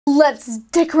Let's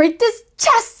decorate this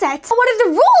chess set. What are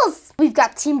the rules? We've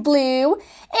got Team Blue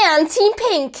and Team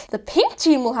Pink. The pink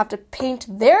team will have to paint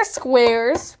their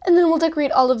squares, and then we'll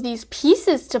decorate all of these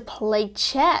pieces to play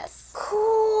chess.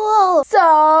 Cool.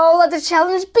 So let the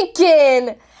challenge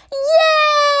begin.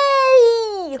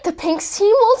 Yay! The pink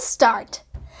team will start.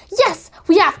 Yes,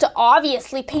 we have to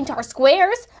obviously paint our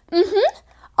squares.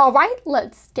 All right,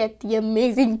 let's get the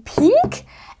amazing pink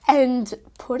and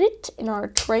put it in our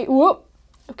tray. Whoop.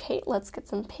 Okay, let's get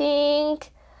some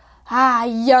pink. Ah,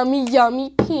 yummy,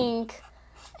 yummy pink.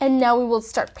 And now we will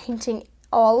start painting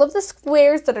all of the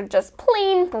squares that are just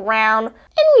plain brown.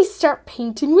 And we start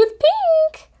painting with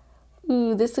pink.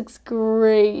 Ooh, this looks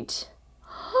great.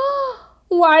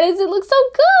 Why does it look so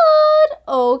good?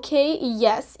 Okay,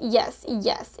 yes, yes,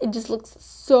 yes. It just looks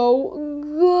so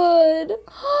good.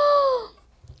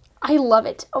 I love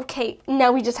it. Okay,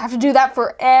 now we just have to do that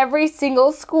for every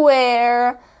single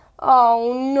square.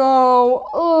 Oh no.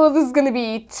 Oh, this is gonna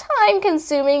be time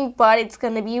consuming, but it's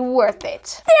gonna be worth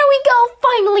it. There we go.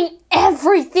 Finally,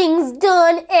 everything's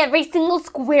done. Every single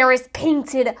square is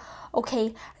painted.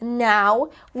 Okay, now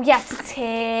we have to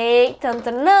take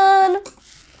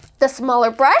the smaller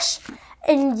brush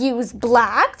and use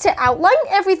black to outline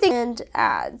everything and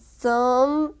add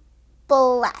some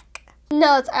black.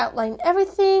 Now let's outline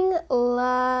everything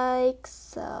like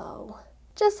so.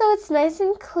 Just so it's nice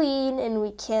and clean and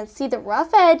we can't see the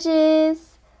rough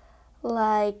edges.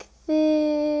 Like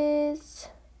this.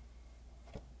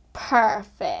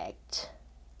 Perfect.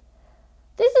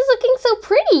 This is looking so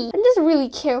pretty. I'm just really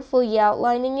carefully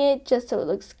outlining it just so it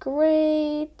looks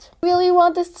great. Really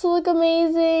want this to look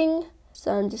amazing.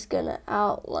 So I'm just gonna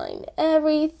outline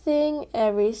everything,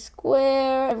 every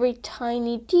square, every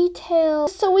tiny detail,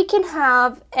 so we can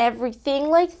have everything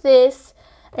like this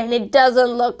and it doesn't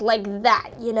look like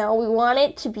that, you know? We want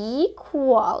it to be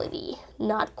quality,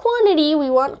 not quantity, we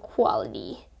want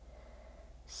quality.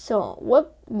 So,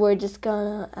 we're just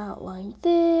gonna outline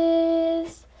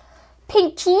this.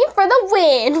 Pink team for the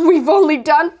win! We've only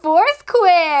done 4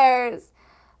 squares!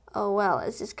 Oh well,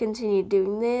 let's just continue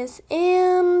doing this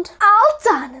and all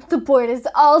done! The board is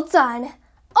all done.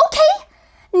 Okay,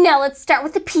 now let's start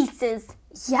with the pieces.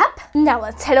 Yep, now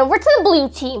let's head over to the blue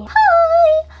team.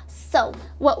 Hi! So,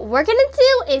 what we're gonna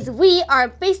do is we are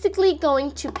basically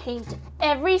going to paint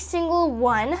every single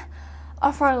one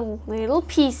of our little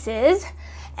pieces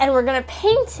and we're gonna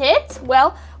paint it,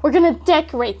 well, we're gonna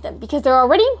decorate them because they're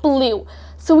already blue.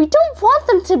 So we don't want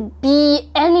them to be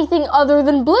anything other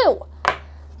than blue.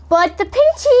 But the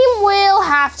pink team will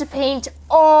have to paint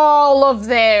all of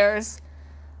theirs.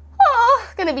 Oh,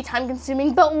 gonna be time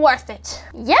consuming, but worth it.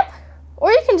 Yep,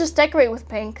 or you can just decorate with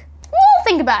pink. We'll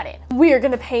think about it. We are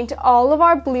gonna paint all of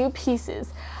our blue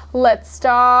pieces. Let's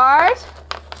start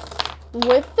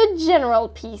with the general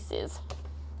pieces,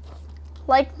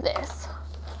 like this.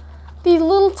 These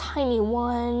little tiny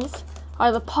ones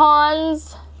are the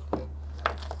pawns.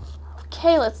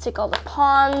 Okay, let's take all the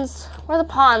pawns. Where are the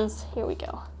pawns? Here we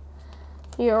go.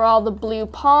 Here are all the blue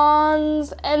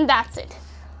pawns, and that's it.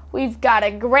 We've got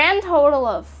a grand total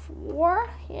of 4,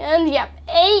 and yep,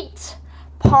 8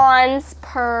 pawns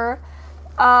per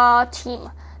team.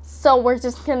 So we're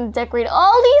just gonna decorate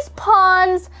all these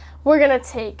pawns. We're gonna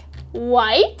take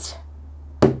white,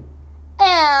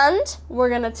 and we're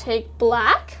gonna take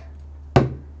black,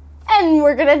 and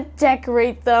we're gonna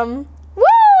decorate them.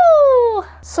 Woo!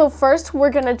 So first,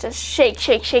 we're gonna just shake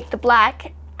the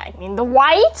black. I mean the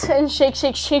white, and shake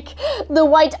the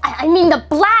white. I mean the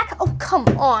black. Oh, come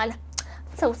on.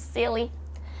 So silly.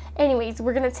 Anyways,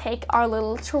 we're gonna take our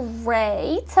little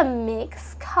tray to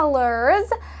mix colors,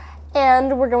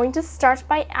 and we're going to start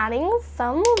by adding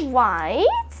some white.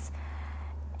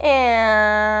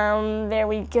 And there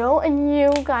we go. And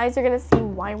you guys are gonna see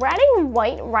why we're adding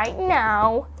white right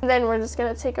now. And then we're just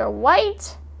gonna take our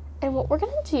white, and what we're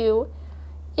gonna do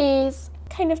is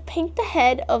kind of paint the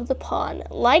head of the pawn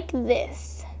like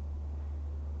this.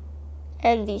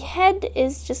 And the head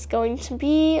is just going to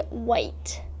be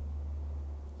white.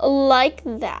 Like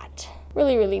that.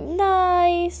 Really, really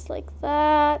nice, like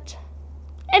that.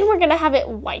 And we're gonna have it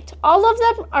white. All of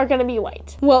them are gonna be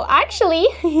white. Well, actually,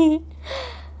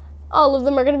 all of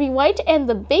them are gonna be white and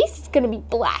the base is gonna be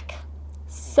black.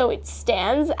 So it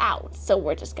stands out. So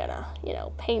we're just gonna, you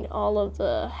know, paint all of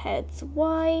the heads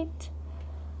white.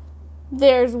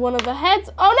 There's one of the heads.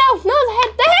 Oh no, no,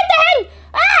 the head!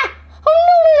 Ah!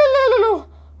 Oh no.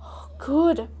 Oh,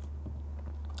 good.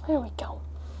 There we go.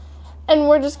 And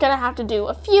we're just gonna have to do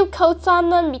a few coats on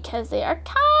them because they are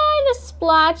kind of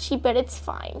splotchy, but it's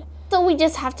fine. So we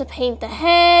just have to paint the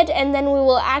head, and then we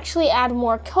will actually add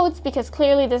more coats because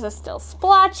clearly this is still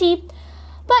splotchy.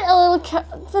 but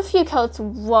a few coats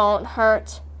won't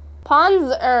hurt.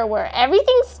 Ponds are where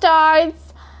everything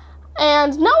starts,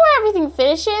 and not where everything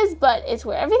finishes, but it's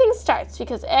where everything starts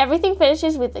because everything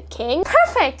finishes with the king.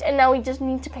 Perfect, and now we just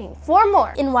need to paint 4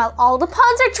 more. And while all the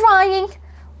ponds are drying,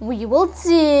 we will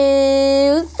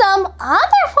do some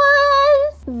other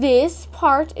ones. This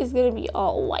part is gonna be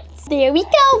all white. There we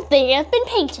go, they have been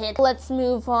painted. Let's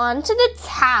move on to the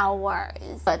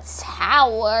towers. The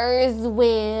towers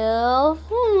will,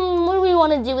 what do we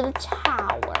wanna do with the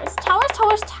towers?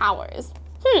 Towers.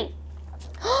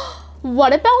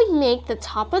 What about we make the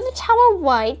top of the tower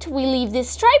white, we leave this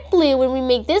stripe blue, and we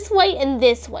make this white and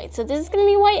this white. So this is gonna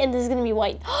be white and this is gonna be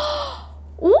white.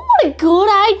 Ooh, what a good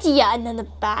idea. And then the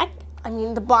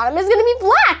bottom is gonna be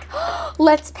black.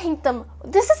 Let's paint them.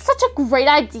 This is such a great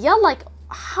idea. Like,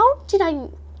 how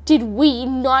did we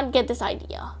not get this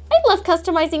idea? I love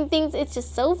customizing things. It's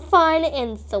just so fun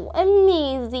and so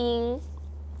amazing.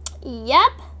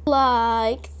 Yep,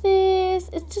 like this.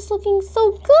 It's just looking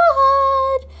so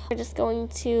good. We're just going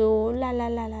to la la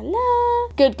la la la.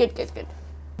 Good.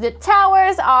 The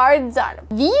towers are done.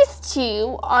 These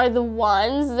 2 are the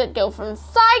ones that go from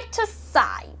side to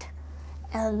side.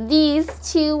 And these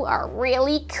 2 are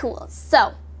really cool.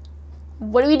 So,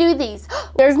 what do we do with these?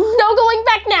 There's no going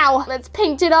back now. Let's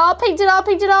paint it all.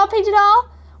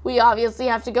 We obviously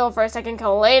have to go for a second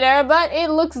coat later, but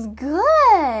it looks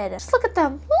good. Just look at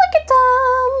them.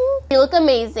 They look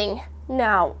amazing.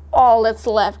 Now, all that's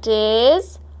left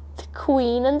is the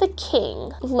queen and the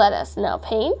king. Let us now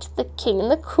paint the king and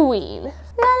the queen.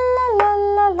 La la la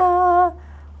la la.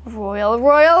 Royal.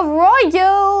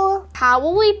 How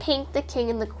will we paint the king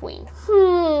and the queen?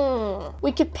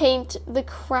 We could paint the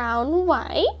crown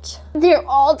white. They're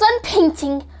all done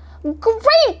painting.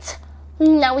 Great!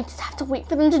 Now we just have to wait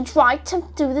for them to dry to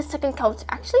do the second coat.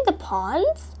 Actually, the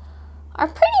ponds are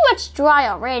pretty much dry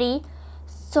already,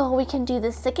 so we can do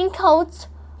the second coat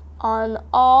on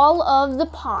all of the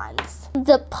ponds.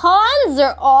 The ponds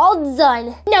are all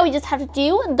done. Now we just have to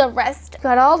do the rest.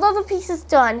 Got all of the pieces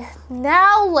done.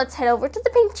 Now let's head over to the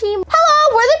paint team.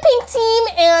 Hello, we're the paint team,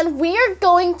 and we are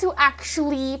going to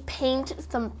actually paint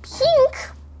some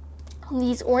pink on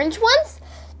these orange ones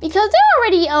because they're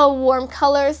already a warm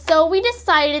color. So we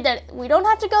decided that we don't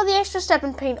have to go the extra step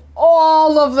and paint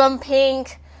all of them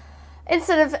pink.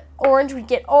 Instead of orange, we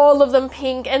get all of them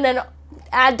pink and then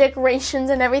add decorations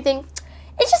and everything.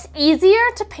 It's just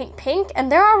easier to paint pink,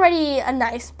 and they're already a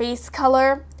nice base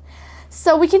color.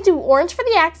 So we can do orange for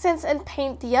the accents and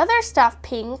paint the other stuff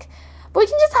pink, but we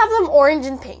can just have them orange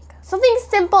and pink. Something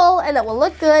simple and that will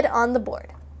look good on the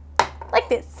board. Like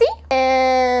this, see?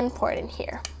 And pour it in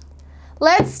here.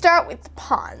 Let's start with the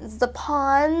ponds. The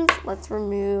ponds, let's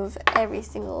remove every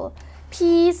single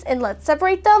piece and let's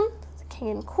separate them. The king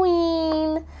and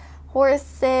queen,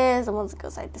 horses, the ones that go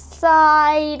side to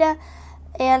side,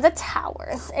 and the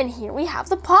towers. And here we have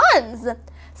the ponds.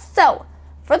 So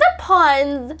for the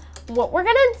ponds, what we're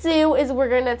gonna do is we're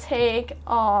gonna take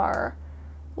our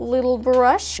little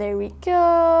brush. There we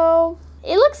go.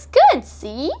 It looks good,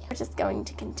 see? We're just going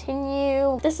to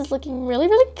continue. This is looking really,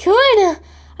 really good.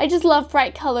 I just love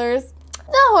bright colors.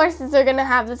 The horses are gonna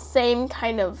have the same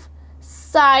kind of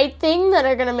side thing that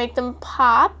are gonna make them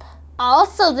pop.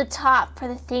 Also the top for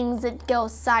the things that go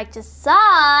side to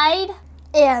side.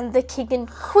 And the king and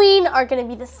queen are gonna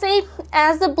be the same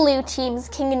as the blue team's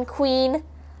king and queen,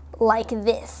 like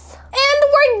this. And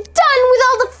we're done with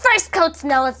all the first coats.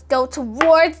 Now let's go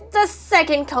towards the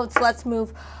second coats. Let's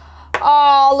move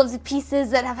all of the pieces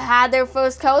that have had their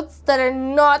first coats that are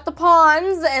not the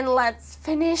ponds, and let's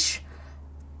finish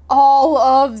all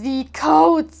of the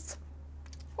coats.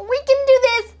 We can do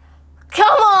this.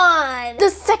 Come on! The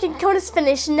second coat is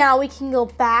finished. Now we can go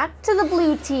back to the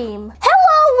blue team.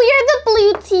 Hello, we are the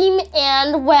blue team,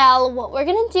 and well, what we're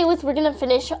gonna do is we're gonna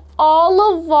finish all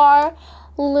of our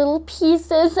little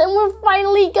pieces, and we're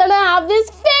finally gonna have this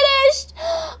finished.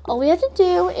 All we have to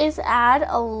do is add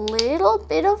a little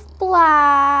bit of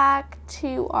black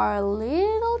to our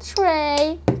little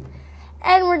tray,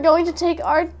 and we're going to take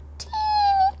our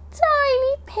teeny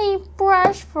tiny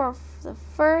paintbrush for the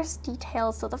first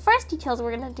details. So the first details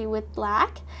we're gonna do with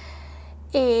black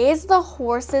is the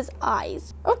horse's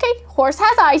eyes. Okay, horse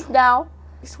has eyes now.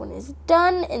 This one is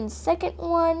done, and second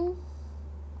one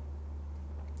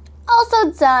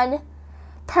also done.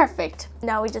 Perfect.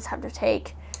 Now we just have to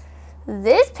take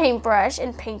this paintbrush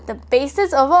and paint the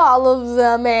bases of all of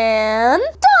them, and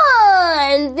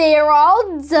done! They're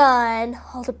all done.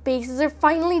 All the bases are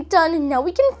finally done, and now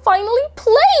we can finally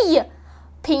play.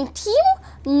 Pink team,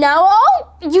 now,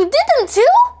 oh, you did them too?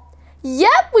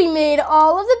 Yep, we made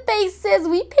all of the bases.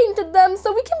 We painted them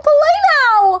so we can play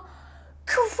now.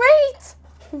 Great.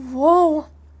 Whoa.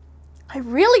 I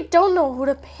really don't know who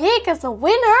to pick as a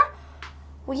winner.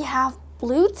 We have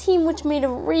blue team, which made a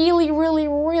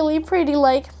really pretty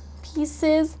like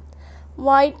pieces.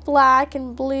 White, black,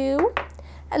 and blue.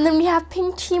 And then we have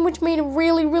pink team, which made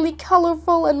really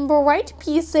colorful and bright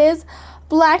pieces.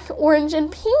 Black, orange,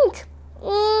 and pink.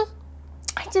 I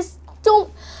just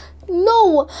don't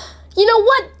know. You know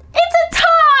what? It's a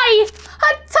tie!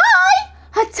 A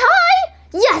tie? A tie?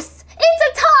 Yes, it's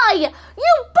a tie!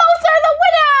 You both are the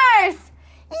winners!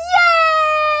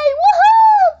 Yay!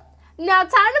 Woohoo! Now time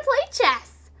to play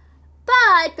chess.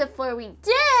 But before we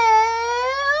do,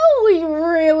 we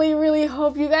really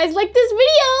hope you guys like this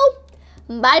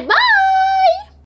video. Bye-bye!